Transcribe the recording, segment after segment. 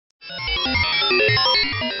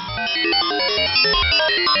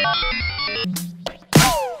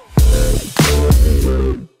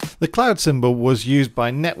The cloud symbol was used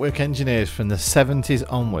by network engineers from the 70s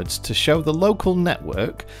onwards to show the local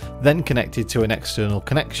network, then connected to an external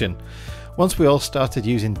connection. Once we all started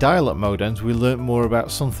using dial-up modems, we learnt more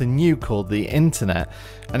about something new called the internet,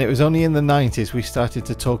 and it was only in the 90s we started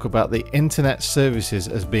to talk about the internet services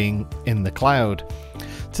as being in the cloud.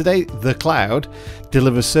 Today, the cloud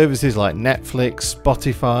delivers services like Netflix,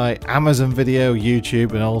 Spotify, Amazon Video,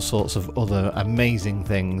 YouTube, and all sorts of other amazing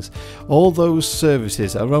things. All those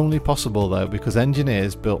services are only possible though because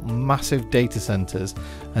engineers built massive data centers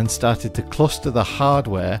and started to cluster the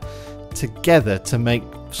hardware together to make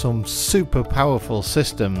some super powerful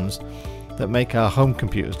systems that make our home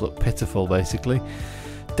computers look pitiful, basically.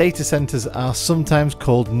 Data centers are sometimes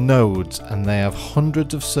called nodes, and they have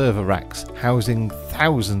hundreds of server racks housing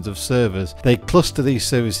thousands of servers. They cluster these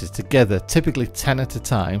services together, typically 10 at a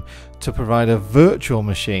time, to provide a virtual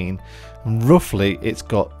machine. And roughly it's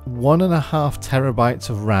got 1.5 terabytes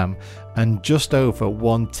of RAM and just over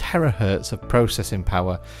 1 terahertz of processing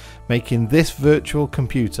power, making this virtual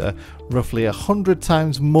computer roughly 100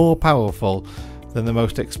 times more powerful than the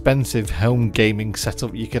most expensive home gaming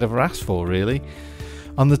setup you could ever ask for, really.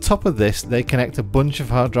 On the top of this, they connect a bunch of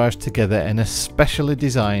hard drives together in a specially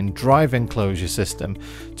designed drive enclosure system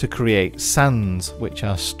to create SANs, which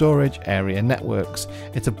are storage area networks.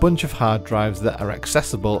 It's a bunch of hard drives that are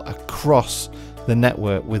accessible across the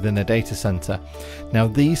network within a data center. Now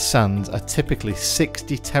these SANs are typically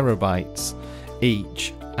 60 terabytes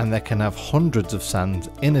each, and they can have hundreds of SANs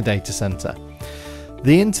in a data center.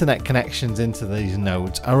 The internet connections into these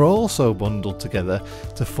nodes are also bundled together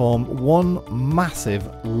to form one massive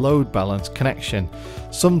load balance connection,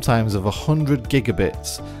 sometimes of 100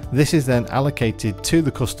 gigabits. This is then allocated to the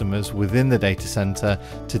customers within the data center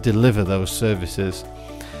to deliver those services.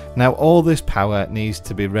 Now all this power needs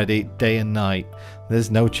to be ready day and night. There's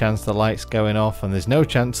no chance the light's going off, and there's no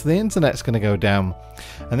chance the internet's going to go down.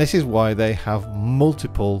 And this is why they have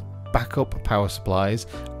multiple backup power supplies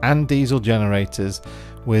and diesel generators,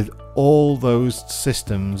 with all those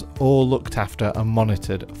systems all looked after and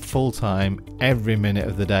monitored full time every minute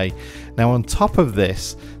of the day. Now on top of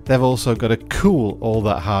this, they've also got to cool all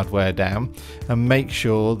that hardware down and make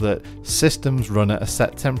sure that systems run at a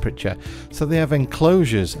set temperature. So they have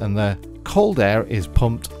enclosures, and the cold air is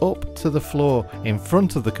pumped up to the floor in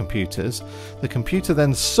front of the computers. The computer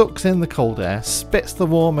then sucks in the cold air, spits the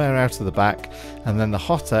warm air out of the back, and then the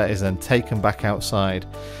hot air is then taken back outside.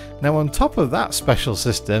 Now on top of that special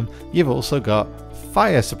system, you've also got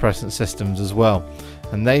fire suppressant systems as well,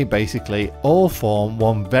 and they basically all form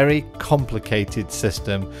one very complicated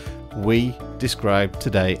system we describe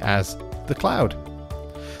today as the cloud.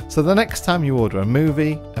 So the next time you order a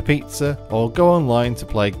movie, a pizza, or go online to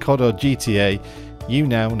play COD or GTA, you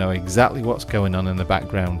now know exactly what's going on in the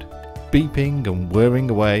background, beeping and whirring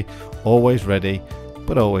away, always ready,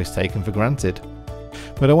 but always taken for granted.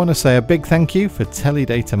 But I want to say a big thank you for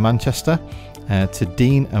Teledata Manchester, to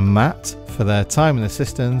Dean and Matt for their time and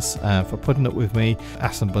assistance, for putting up with me,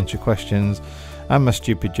 asking a bunch of questions and my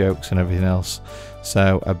stupid jokes and everything else.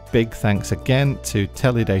 So a big thanks again to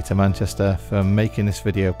Teledata Manchester for making this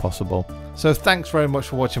video possible. So thanks very much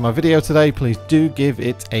for watching my video today. Please do give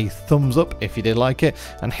it a thumbs up if you did like it,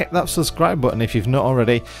 and hit that subscribe button if you've not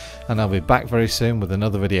already, and I'll be back very soon with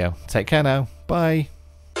another video. Take care now. Bye.